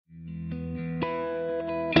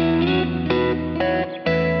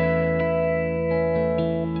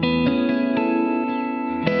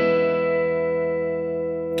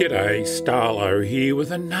G'day, Starlo here with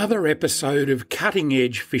another episode of Cutting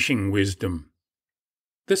Edge Fishing Wisdom.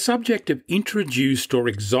 The subject of introduced or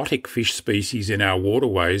exotic fish species in our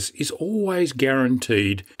waterways is always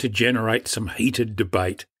guaranteed to generate some heated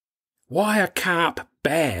debate. Why are carp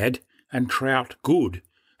bad and trout good?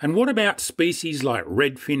 And what about species like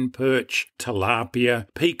redfin perch, tilapia,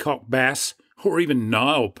 peacock bass, or even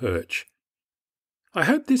Nile perch? I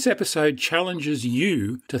hope this episode challenges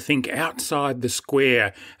you to think outside the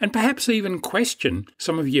square and perhaps even question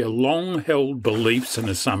some of your long-held beliefs and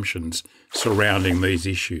assumptions surrounding these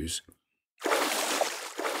issues.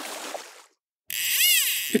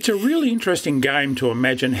 It's a really interesting game to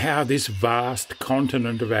imagine how this vast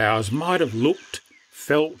continent of ours might have looked,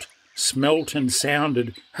 felt, smelt and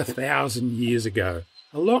sounded 1,000 years ago.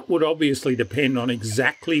 A lot would obviously depend on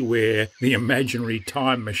exactly where the imaginary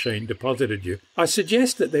time machine deposited you. I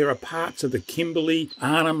suggest that there are parts of the Kimberley,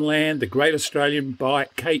 Arnhem Land, the Great Australian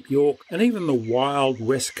Bight, Cape York, and even the wild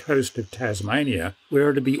west coast of Tasmania, where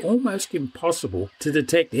it would be almost impossible to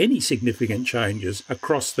detect any significant changes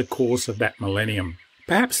across the course of that millennium.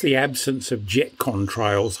 Perhaps the absence of jet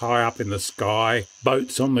contrails high up in the sky,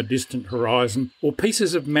 boats on the distant horizon, or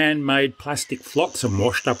pieces of man-made plastic flotsam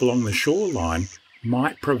washed up along the shoreline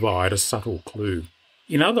might provide a subtle clue.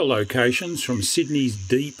 In other locations, from Sydney's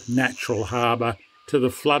deep natural harbour to the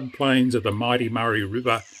floodplains of the mighty Murray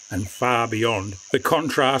River and far beyond, the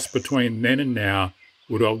contrast between then and now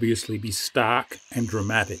would obviously be stark and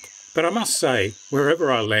dramatic. But I must say,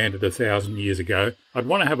 wherever I landed 1,000 years ago, I'd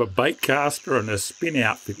want to have a bait caster and a spin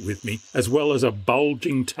outfit with me, as well as a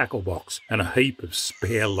bulging tackle box and a heap of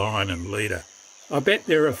spare line and leader. I bet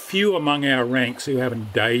there are few among our ranks who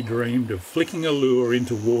haven't daydreamed of flicking a lure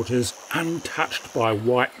into waters untouched by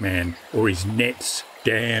white man or his nets,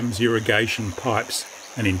 dams, irrigation pipes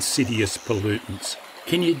and insidious pollutants.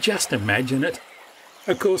 Can you just imagine it?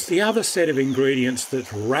 Of course, the other set of ingredients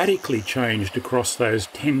that's radically changed across those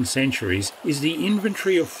 10 centuries is the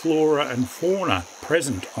inventory of flora and fauna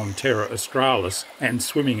present on Terra Australis and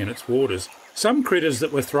swimming in its waters. Some critters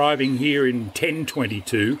that were thriving here in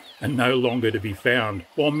 1022 are no longer to be found,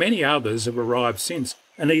 while many others have arrived since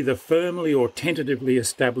and either firmly or tentatively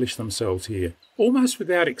established themselves here. Almost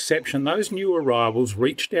without exception, those new arrivals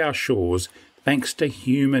reached our shores thanks to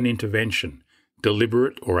human intervention,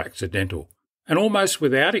 deliberate or accidental. And almost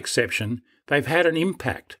without exception, they've had an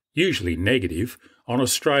impact, usually negative, on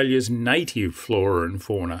Australia's native flora and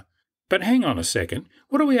fauna. But hang on a second,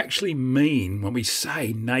 what do we actually mean when we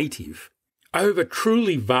say native? Over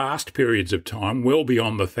truly vast periods of time, well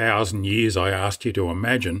beyond the 1,000 years I asked you to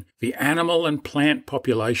imagine, the animal and plant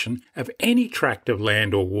population of any tract of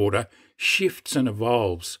land or water shifts and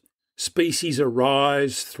evolves. Species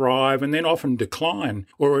arise, thrive, and then often decline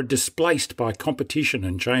or are displaced by competition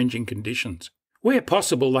and changing conditions. Where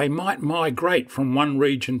possible, they might migrate from one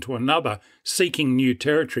region to another, seeking new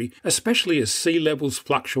territory, especially as sea levels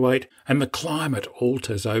fluctuate and the climate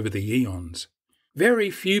alters over the eons. Very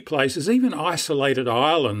few places, even isolated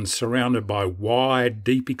islands surrounded by wide,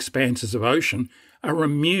 deep expanses of ocean, are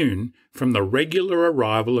immune from the regular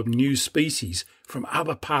arrival of new species from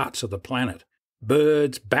other parts of the planet.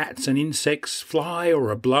 Birds, bats and insects fly or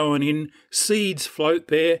are blown in, seeds float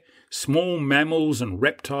there, small mammals and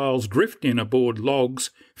reptiles drift in aboard logs,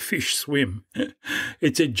 fish swim.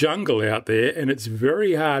 It's a jungle out there and it's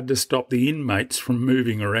very hard to stop the inmates from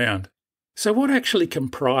moving around. So what actually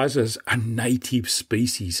comprises a native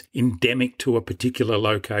species endemic to a particular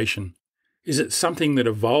location? Is it something that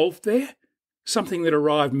evolved there? Something that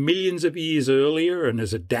arrived millions of years earlier and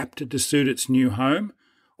has adapted to suit its new home?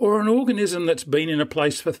 Or an organism that's been in a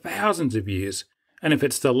place for thousands of years? And if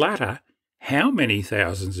it's the latter, how many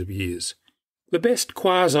thousands of years? The best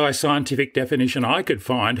quasi-scientific definition I could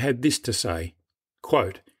find had this to say,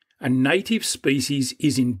 quote, "A native species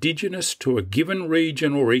is indigenous to a given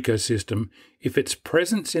region or ecosystem if its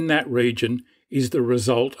presence in that region is the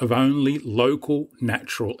result of only local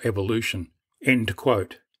natural evolution." End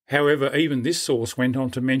quote. However, even this source went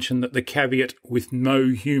on to mention that the caveat "with no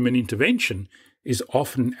human intervention" is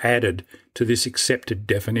often added to this accepted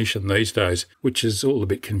definition these days, which is all a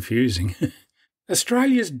bit confusing.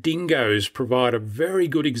 Australia's dingoes provide a very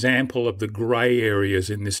good example of the grey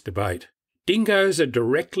areas in this debate. Dingoes are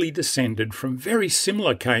directly descended from very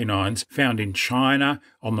similar canines found in China,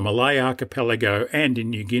 on the Malay archipelago and in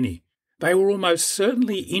New Guinea. They were almost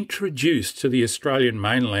certainly introduced to the Australian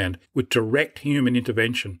mainland with direct human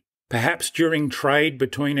intervention, perhaps during trade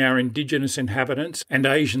between our indigenous inhabitants and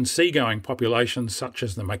Asian seagoing populations such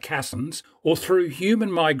as the Macassans, or through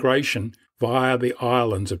human migration via the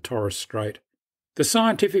islands of Torres Strait. The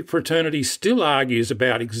scientific fraternity still argues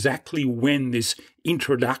about exactly when this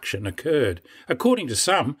introduction occurred. According to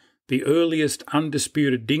some, the earliest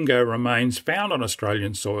undisputed dingo remains found on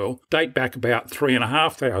Australian soil date back about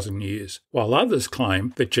 3,500 years, while others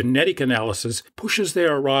claim that genetic analysis pushes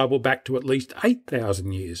their arrival back to at least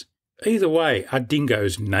 8,000 years. Either way, are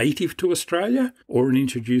dingoes native to Australia or an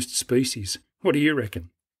introduced species? What do you reckon?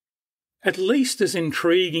 At least as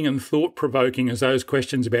intriguing and thought-provoking as those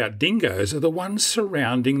questions about dingoes are the ones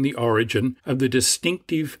surrounding the origin of the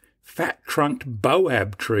distinctive fat-trunked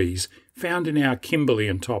boab trees found in our Kimberley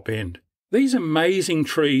and top end. These amazing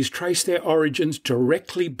trees trace their origins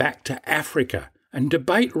directly back to Africa, and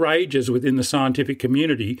debate rages within the scientific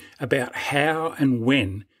community about how and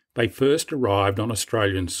when they first arrived on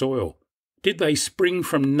Australian soil. Did they spring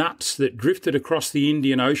from nuts that drifted across the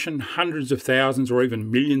Indian Ocean hundreds of thousands or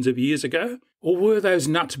even millions of years ago? Or were those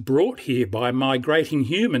nuts brought here by migrating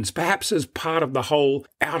humans, perhaps as part of the whole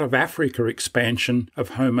out-of-Africa expansion of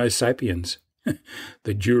Homo sapiens?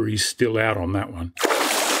 The jury's still out on that one.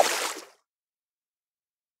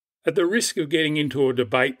 At the risk of getting into a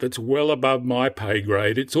debate that's well above my pay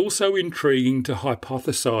grade, it's also intriguing to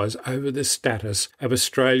hypothesise over the status of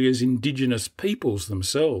Australia's Indigenous peoples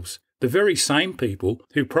themselves. The very same people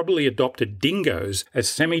who probably adopted dingoes as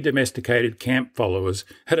semi-domesticated camp followers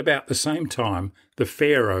at about the same time the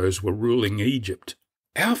pharaohs were ruling Egypt.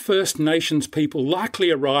 Our First Nations people likely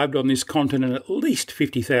arrived on this continent at least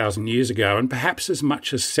 50,000 years ago, and perhaps as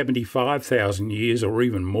much as 75,000 years or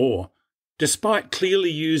even more. Despite clearly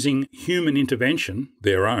using human intervention,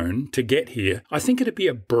 their own, to get here, I think it'd be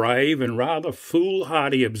a brave and rather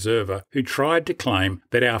foolhardy observer who tried to claim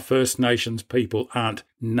that our First Nations people aren't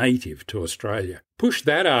native to Australia. Push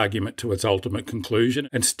that argument to its ultimate conclusion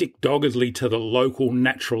and stick doggedly to the local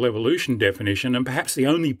natural evolution definition, and perhaps the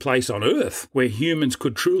only place on Earth where humans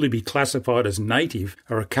could truly be classified as native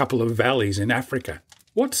are a couple of valleys in Africa.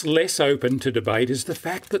 What's less open to debate is the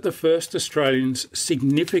fact that the first Australians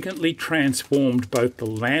significantly transformed both the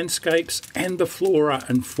landscapes and the flora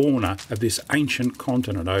and fauna of this ancient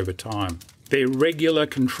continent over time. Their regular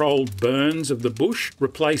controlled burns of the bush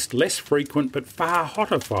replaced less frequent but far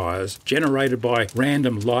hotter fires generated by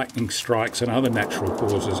random lightning strikes and other natural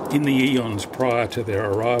causes in the eons prior to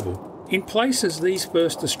their arrival. In places, these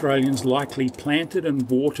first Australians likely planted and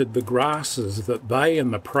watered the grasses that they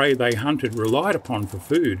and the prey they hunted relied upon for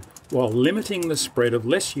food, while limiting the spread of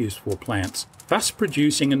less useful plants, thus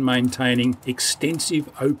producing and maintaining extensive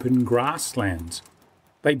open grasslands.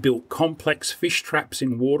 They built complex fish traps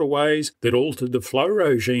in waterways that altered the flow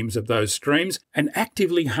regimes of those streams and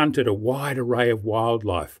actively hunted a wide array of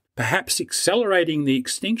wildlife, perhaps accelerating the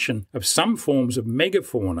extinction of some forms of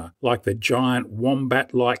megafauna like the giant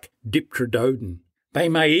wombat-like Dipterodon. They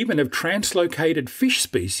may even have translocated fish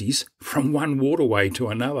species from one waterway to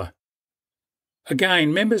another.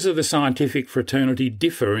 Again, members of the scientific fraternity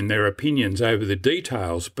differ in their opinions over the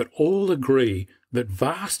details, but all agree that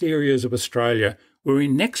vast areas of Australia were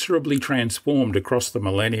inexorably transformed across the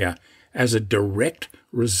millennia as a direct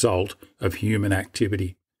result of human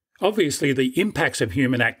activity. Obviously, the impacts of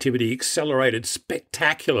human activity accelerated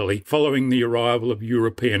spectacularly following the arrival of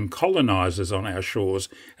European colonisers on our shores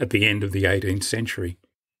at the end of the 18th century.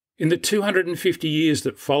 In the 250 years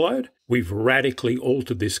that followed, we've radically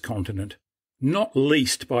altered this continent, not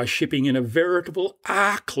least by shipping in a veritable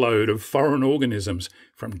arkload of foreign organisms,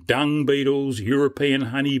 from dung beetles, European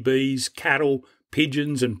honeybees, cattle,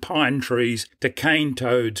 pigeons and pine trees to cane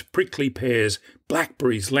toads, prickly pears,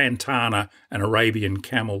 blackberries, lantana and Arabian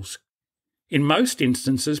camels. In most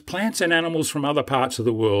instances, plants and animals from other parts of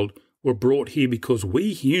the world were brought here because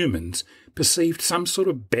we humans perceived some sort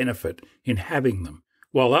of benefit in having them,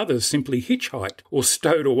 while others simply hitchhiked or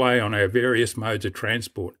stowed away on our various modes of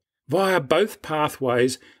transport. Via both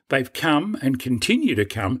pathways, they've come and continue to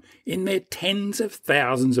come in their tens of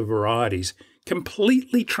thousands of varieties,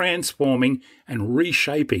 completely transforming and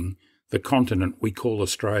reshaping the continent we call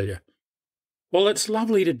Australia. While it's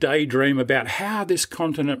lovely to daydream about how this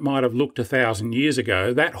continent might have looked 1,000 years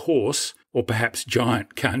ago, that horse, or perhaps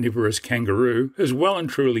giant carnivorous kangaroo, has well and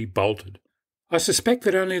truly bolted. I suspect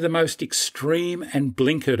that only the most extreme and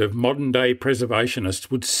blinkered of modern-day preservationists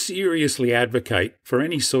would seriously advocate for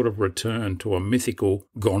any sort of return to a mythical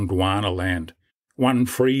Gondwana land, one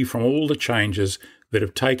free from all the changes that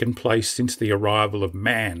have taken place since the arrival of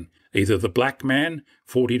man, either the black man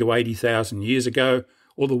 40 to 80,000 years ago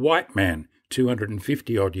or the white man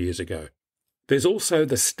 250-odd years ago. There's also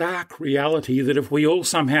the stark reality that if we all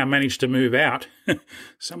somehow managed to move out,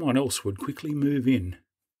 someone else would quickly move in.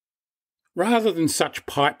 Rather than such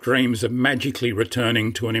pipe dreams of magically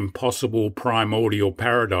returning to an impossible primordial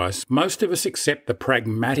paradise, most of us accept the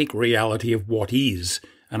pragmatic reality of what is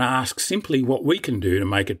and ask simply what we can do to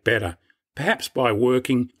make it better, perhaps by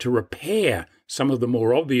working to repair some of the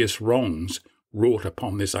more obvious wrongs wrought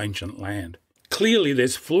upon this ancient land. Clearly,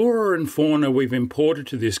 there's flora and fauna we've imported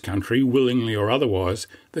to this country, willingly or otherwise,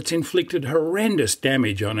 that's inflicted horrendous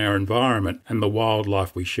damage on our environment and the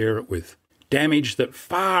wildlife we share it with. Damage that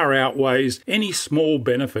far outweighs any small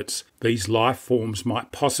benefits these life forms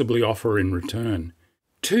might possibly offer in return.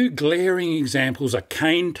 Two glaring examples are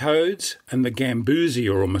cane toads and the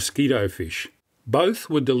gambusia or mosquito fish. Both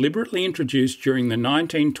were deliberately introduced during the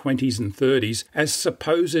 1920s and 30s as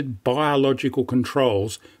supposed biological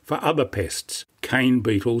controls for other pests, cane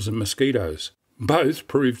beetles and mosquitoes. Both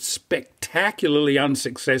proved spectacularly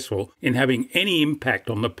unsuccessful in having any impact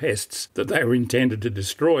on the pests that they were intended to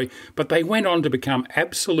destroy, but they went on to become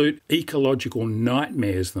absolute ecological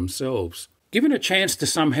nightmares themselves. Given a chance to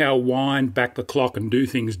somehow wind back the clock and do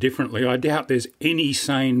things differently, I doubt there's any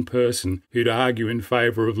sane person who'd argue in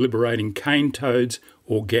favour of liberating cane toads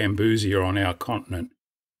or gambusia on our continent.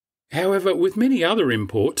 However, with many other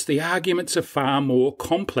imports, the arguments are far more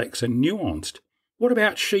complex and nuanced. What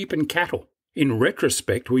about sheep and cattle? In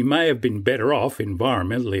retrospect, we may have been better off,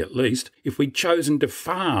 environmentally at least, if we'd chosen to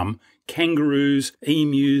farm kangaroos,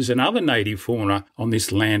 emus and other native fauna on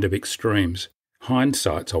this land of extremes.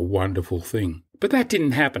 Hindsight's a wonderful thing. But that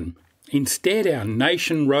didn't happen. Instead, our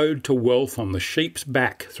nation rode to wealth on the sheep's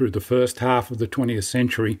back through the first half of the 20th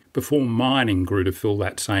century before mining grew to fill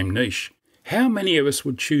that same niche. How many of us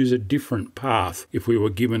would choose a different path if we were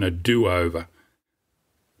given a do-over?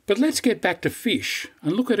 But let's get back to fish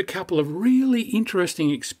and look at a couple of really interesting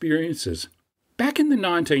experiences. Back in the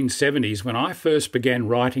 1970s, when I first began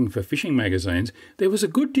writing for fishing magazines, there was a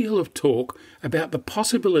good deal of talk about the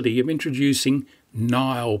possibility of introducing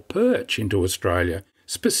Nile perch into Australia,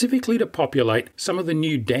 specifically to populate some of the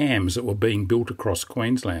new dams that were being built across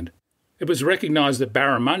Queensland. It was recognised that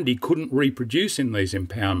barramundi couldn't reproduce in these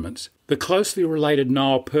impoundments. The closely related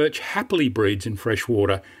Nile perch happily breeds in fresh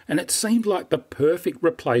water, and it seemed like the perfect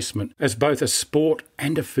replacement as both a sport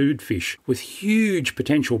and a food fish, with huge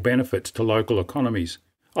potential benefits to local economies.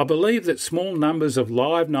 I believe that small numbers of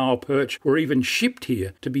live Nile perch were even shipped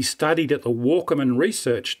here to be studied at the Walkerman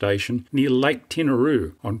Research Station near Lake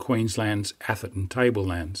Tinaroo on Queensland's Atherton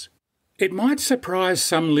Tablelands. It might surprise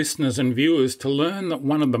some listeners and viewers to learn that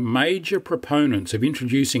one of the major proponents of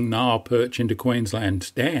introducing Nile perch into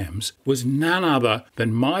Queensland's dams was none other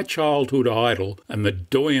than my childhood idol and the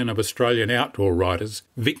doyen of Australian outdoor writers,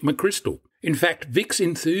 Vic McChrystal. In fact, Vic's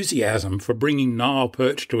enthusiasm for bringing Nile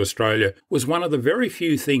perch to Australia was one of the very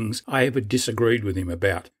few things I ever disagreed with him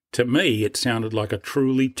about. To me, it sounded like a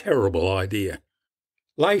truly terrible idea.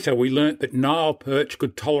 Later, we learnt that Nile perch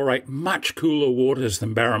could tolerate much cooler waters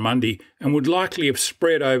than barramundi and would likely have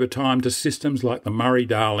spread over time to systems like the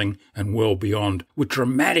Murray-Darling and well beyond, with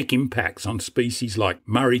dramatic impacts on species like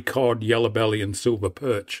Murray cod, yellowbelly and silver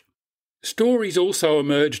perch. Stories also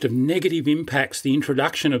emerged of negative impacts the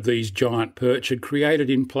introduction of these giant perch had created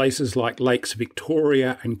in places like Lakes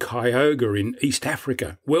Victoria and Kyoga in East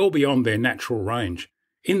Africa, well beyond their natural range.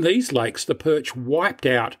 In these lakes, the perch wiped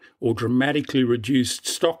out or dramatically reduced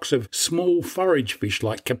stocks of small forage fish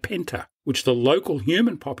like kapenta, which the local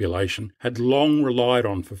human population had long relied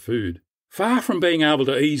on for food. Far from being able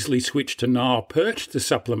to easily switch to Nile perch to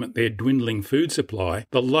supplement their dwindling food supply,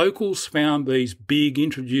 the locals found these big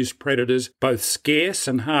introduced predators both scarce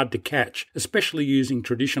and hard to catch, especially using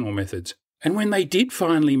traditional methods. And when they did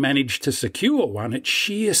finally manage to secure one, its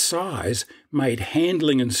sheer size made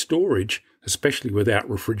handling and storage, especially without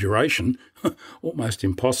refrigeration, almost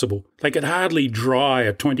impossible. They could hardly dry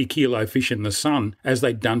a 20-kilo fish in the sun, as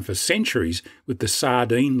they'd done for centuries with the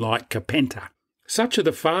sardine-like kapenta. Such are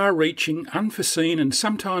the far-reaching, unforeseen and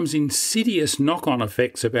sometimes insidious knock-on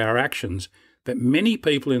effects of our actions that many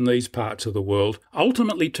people in these parts of the world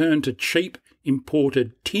ultimately turn to cheap,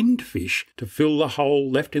 imported tinned fish to fill the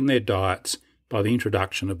hole left in their diets by the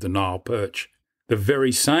introduction of the Nile perch. The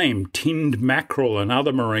very same tinned mackerel and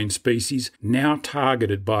other marine species now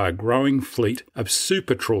targeted by a growing fleet of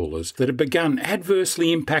super trawlers that have begun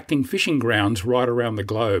adversely impacting fishing grounds right around the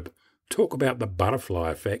globe. Talk about the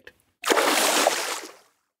butterfly effect.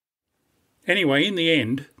 Anyway, in the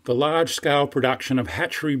end, the large-scale production of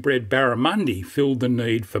hatchery-bred barramundi filled the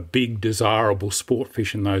need for big, desirable sport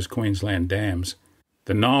fish in those Queensland dams.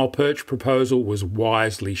 The Nile perch proposal was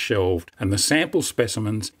wisely shelved, and the sample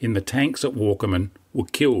specimens in the tanks at Walkerman were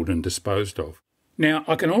killed and disposed of. Now,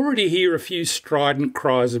 I can already hear a few strident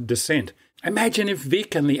cries of dissent. Imagine if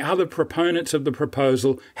Vic and the other proponents of the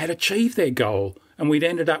proposal had achieved their goal and we'd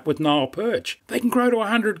ended up with Nile perch. They can grow to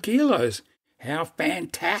 100 kilos. How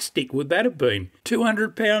fantastic would that have been?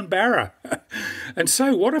 200-pound barra. And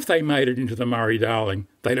so what if they made it into the Murray-Darling?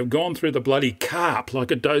 They'd have gone through the bloody carp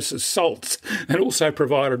like a dose of salts and also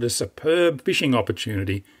provided a superb fishing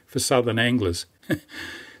opportunity for southern anglers.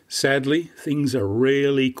 Sadly, things are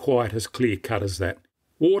rarely quite as clear-cut as that.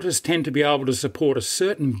 Waters tend to be able to support a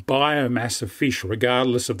certain biomass of fish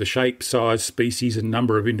regardless of the shape, size, species and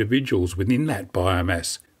number of individuals within that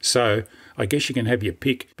biomass. So I guess you can have your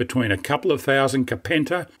pick between a couple of thousand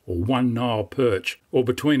kapenta or one Nile perch, or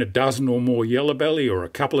between a dozen or more yellowbelly or a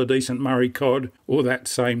couple of decent Murray cod or that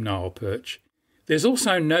same Nile perch. There's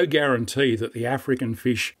also no guarantee that the African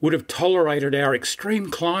fish would have tolerated our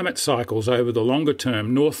extreme climate cycles over the longer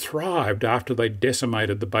term, nor thrived after they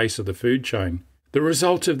decimated the base of the food chain. The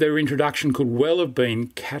results of their introduction could well have been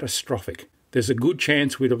catastrophic. There's a good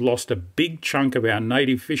chance we'd have lost a big chunk of our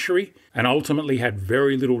native fishery and ultimately had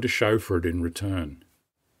very little to show for it in return.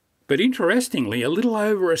 But interestingly, a little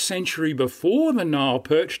over a century before the Nile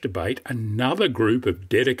perch debate, another group of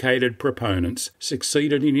dedicated proponents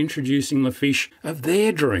succeeded in introducing the fish of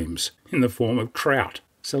their dreams in the form of trout.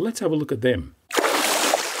 So let's have a look at them.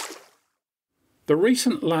 The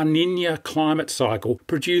recent La Niña climate cycle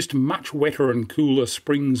produced much wetter and cooler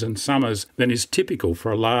springs and summers than is typical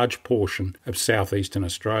for a large portion of southeastern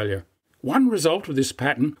Australia. One result of this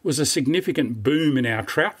pattern was a significant boom in our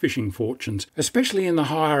trout fishing fortunes, especially in the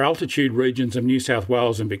higher altitude regions of New South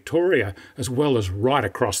Wales and Victoria, as well as right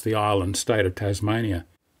across the island state of Tasmania.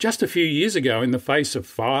 Just a few years ago, in the face of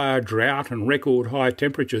fire, drought and record high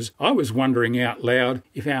temperatures, I was wondering out loud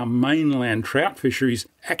if our mainland trout fisheries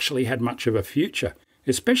actually had much of a future,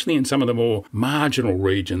 especially in some of the more marginal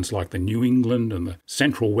regions like the New England and the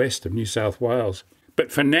central west of New South Wales.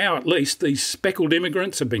 But for now at least, these speckled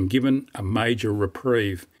immigrants have been given a major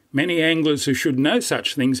reprieve. Many anglers who should know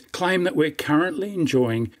such things claim that we're currently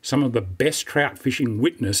enjoying some of the best trout fishing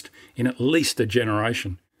witnessed in at least a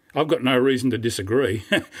generation. I've got no reason to disagree,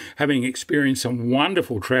 having experienced some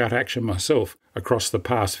wonderful trout action myself across the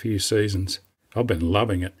past few seasons. I've been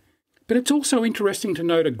loving it. But it's also interesting to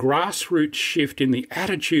note a grassroots shift in the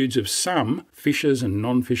attitudes of some, fishers and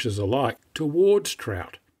non-fishers alike, towards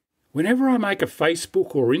trout. Whenever I make a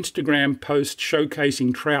Facebook or Instagram post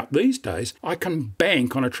showcasing trout these days, I can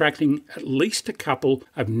bank on attracting at least a couple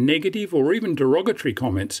of negative or even derogatory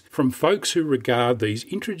comments from folks who regard these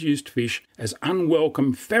introduced fish as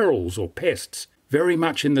unwelcome ferals or pests, very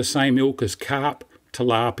much in the same ilk as carp,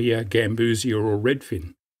 tilapia, gambusia or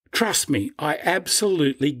redfin. Trust me, I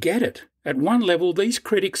absolutely get it. At one level, these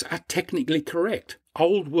critics are technically correct.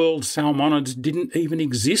 Old world salmonids didn't even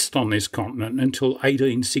exist on this continent until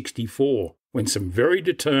 1864, when some very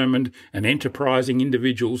determined and enterprising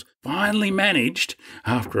individuals finally managed,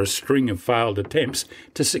 after a string of failed attempts,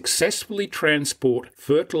 to successfully transport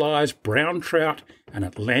fertilised brown trout and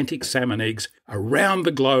Atlantic salmon eggs around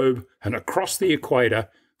the globe and across the equator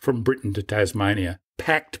from Britain to Tasmania,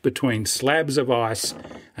 packed between slabs of ice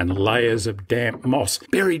and layers of damp moss,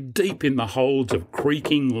 buried deep in the holds of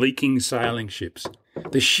creaking, leaking sailing ships.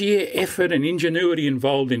 The sheer effort and ingenuity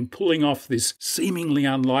involved in pulling off this seemingly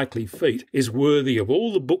unlikely feat is worthy of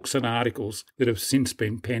all the books and articles that have since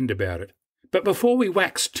been penned about it. But before we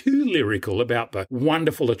wax too lyrical about the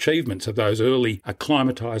wonderful achievements of those early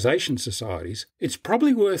acclimatisation societies, it's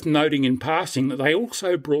probably worth noting in passing that they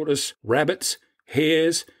also brought us rabbits,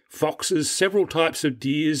 hares, foxes, several types of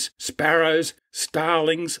deers, sparrows,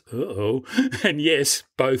 starlings, and yes,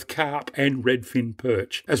 both carp and redfin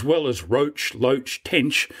perch, as well as roach, loach,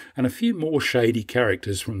 tench, and a few more shady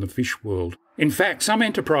characters from the fish world. In fact, some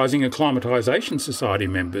enterprising acclimatisation society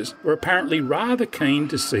members were apparently rather keen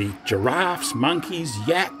to see giraffes, monkeys,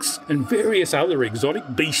 yaks, and various other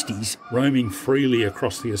exotic beasties roaming freely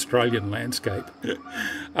across the Australian landscape.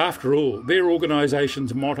 After all, their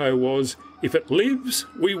organisation's motto was, "If it lives,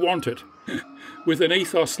 we want it." With an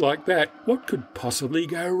ethos like that, what could possibly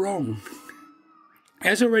go wrong?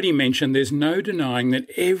 As already mentioned, there's no denying that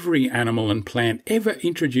every animal and plant ever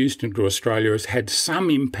introduced into Australia has had some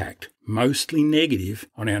impact, mostly negative,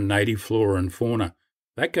 on our native flora and fauna.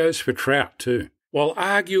 That goes for trout too. While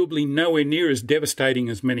arguably nowhere near as devastating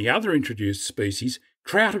as many other introduced species,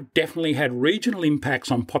 trout have definitely had regional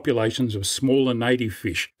impacts on populations of smaller native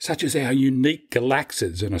fish, such as our unique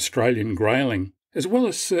galaxids and Australian grayling, as well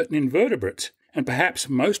as certain invertebrates, and perhaps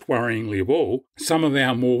most worryingly of all, some of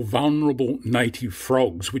our more vulnerable native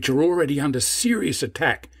frogs, which are already under serious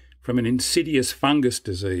attack from an insidious fungus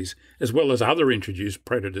disease, as well as other introduced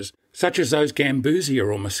predators, such as those gambusia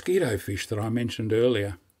or mosquito fish that I mentioned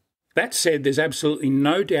earlier. That said, there's absolutely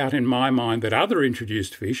no doubt in my mind that other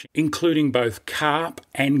introduced fish, including both carp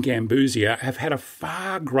and gambusia, have had a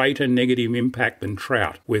far greater negative impact than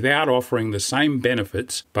trout, without offering the same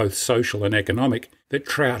benefits, both social and economic, that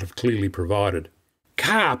trout have clearly provided.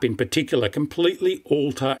 Carp, in particular, completely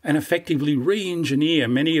alter and effectively re-engineer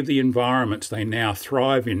many of the environments they now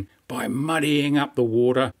thrive in by muddying up the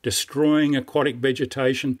water, destroying aquatic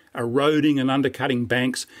vegetation, eroding and undercutting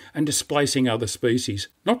banks, and displacing other species,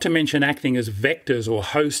 not to mention acting as vectors or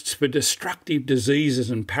hosts for destructive diseases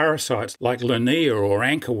and parasites like Linnea or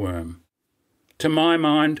anchorworm. To my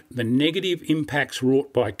mind, the negative impacts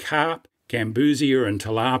wrought by carp, gambusia and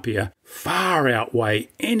tilapia far outweigh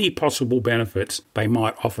any possible benefits they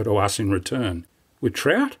might offer to us in return. With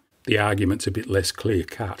trout, the argument's a bit less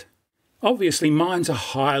clear-cut. Obviously, mine's a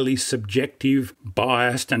highly subjective,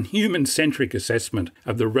 biased and human-centric assessment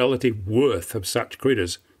of the relative worth of such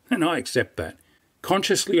critters, and I accept that.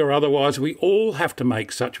 Consciously or otherwise, we all have to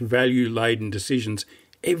make such value-laden decisions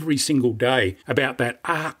every single day about that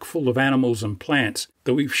ark full of animals and plants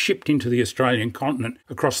that we've shipped into the Australian continent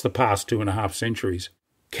across the past 2.5 centuries.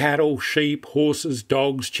 Cattle, sheep, horses,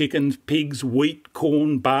 dogs, chickens, pigs, wheat,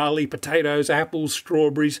 corn, barley, potatoes, apples,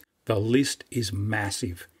 strawberries. The list is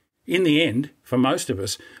massive. In the end, for most of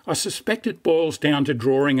us, I suspect it boils down to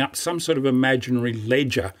drawing up some sort of imaginary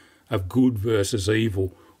ledger of good versus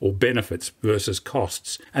evil, or benefits versus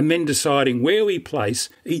costs, and then deciding where we place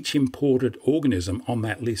each imported organism on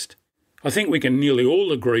that list. I think we can nearly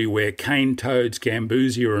all agree where cane toads,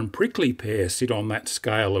 gambusia and prickly pear sit on that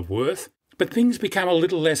scale of worth, but things become a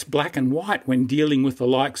little less black and white when dealing with the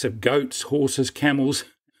likes of goats, horses, camels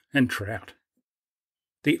and trout.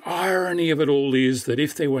 The irony of it all is that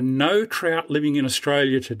if there were no trout living in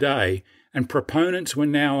Australia today, and proponents were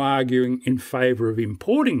now arguing in favour of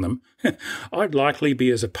importing them, I'd likely be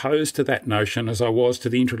as opposed to that notion as I was to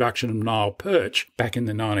the introduction of Nile perch back in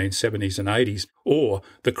the 1970s and 80s, or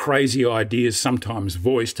the crazy ideas sometimes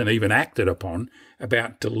voiced and even acted upon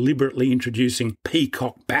about deliberately introducing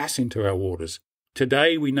peacock bass into our waters.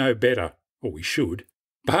 Today we know better, or we should.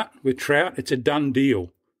 But with trout, it's a done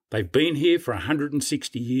deal. They've been here for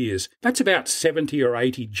 160 years. That's about 70 or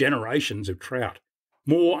 80 generations of trout.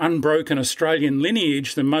 More unbroken Australian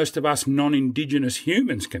lineage than most of us non-Indigenous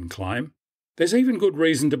humans can claim. There's even good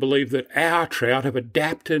reason to believe that our trout have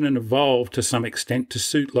adapted and evolved to some extent to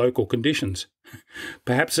suit local conditions.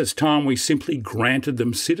 Perhaps it's time we simply granted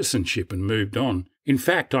them citizenship and moved on. In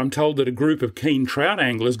fact, I'm told that a group of keen trout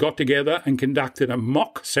anglers got together and conducted a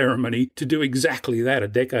mock ceremony to do exactly that a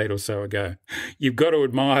decade or so ago. You've got to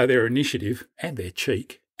admire their initiative and their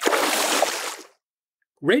cheek.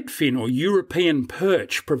 Redfin or European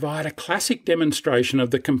perch provide a classic demonstration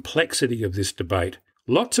of the complexity of this debate.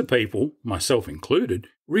 Lots of people, myself included,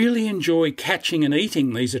 really enjoy catching and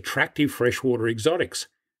eating these attractive freshwater exotics.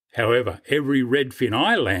 However, every redfin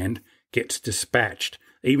I land gets dispatched,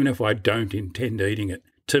 even if I don't intend eating it.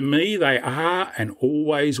 To me, they are and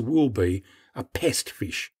always will be a pest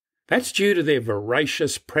fish. That's due to their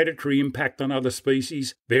voracious predatory impact on other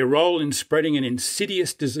species, their role in spreading an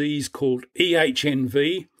insidious disease called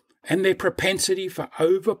EHNV, and their propensity for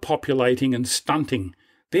overpopulating and stunting,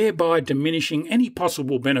 thereby diminishing any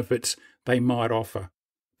possible benefits they might offer.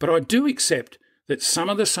 But I do accept that some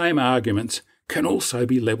of the same arguments can also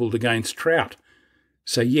be levelled against trout.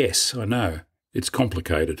 So yes, I know, it's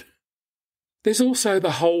complicated. There's also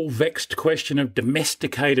the whole vexed question of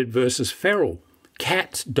domesticated versus feral.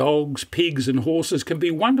 Cats, dogs, pigs and horses can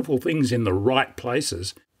be wonderful things in the right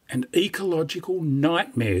places and ecological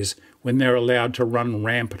nightmares when they're allowed to run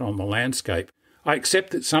rampant on the landscape. I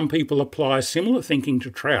accept that some people apply similar thinking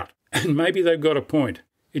to trout, and maybe they've got a point.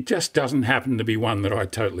 It just doesn't happen to be one that I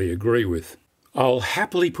totally agree with. I'll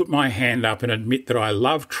happily put my hand up and admit that I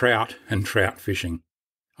love trout and trout fishing.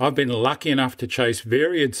 I've been lucky enough to chase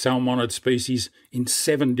varied salmonid species in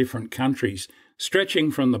 7 different countries, stretching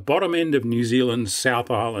from the bottom end of New Zealand's South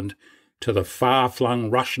Island to the far-flung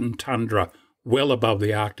Russian tundra well above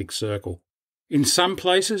the Arctic Circle. In some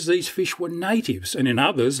places, these fish were natives, and in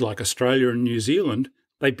others, like Australia and New Zealand,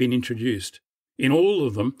 they've been introduced. In all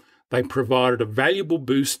of them, they provided a valuable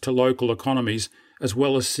boost to local economies, as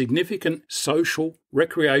well as significant social,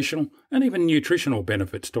 recreational, and even nutritional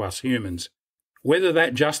benefits to us humans. Whether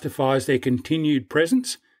that justifies their continued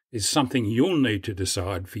presence is something you'll need to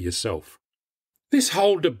decide for yourself. This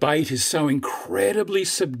whole debate is so incredibly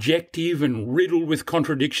subjective and riddled with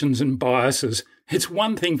contradictions and biases. It's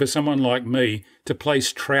one thing for someone like me to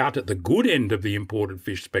place trout at the good end of the imported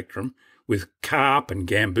fish spectrum, with carp and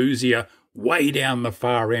gambusia way down the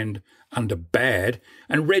far end under bad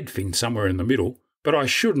and redfin somewhere in the middle. But I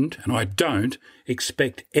shouldn't, and I don't,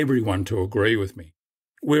 expect everyone to agree with me.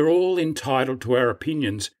 We're all entitled to our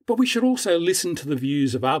opinions, but we should also listen to the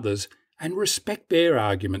views of others and respect their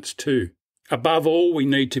arguments too. Above all, we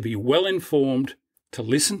need to be well informed, to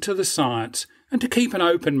listen to the science, and to keep an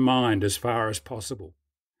open mind as far as possible.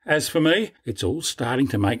 As for me, it's all starting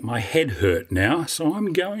to make my head hurt now, so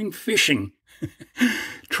I'm going fishing.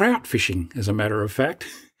 Trout fishing, as a matter of fact.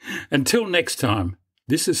 Until next time,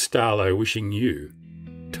 this is Starlo wishing you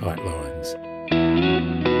tight lines.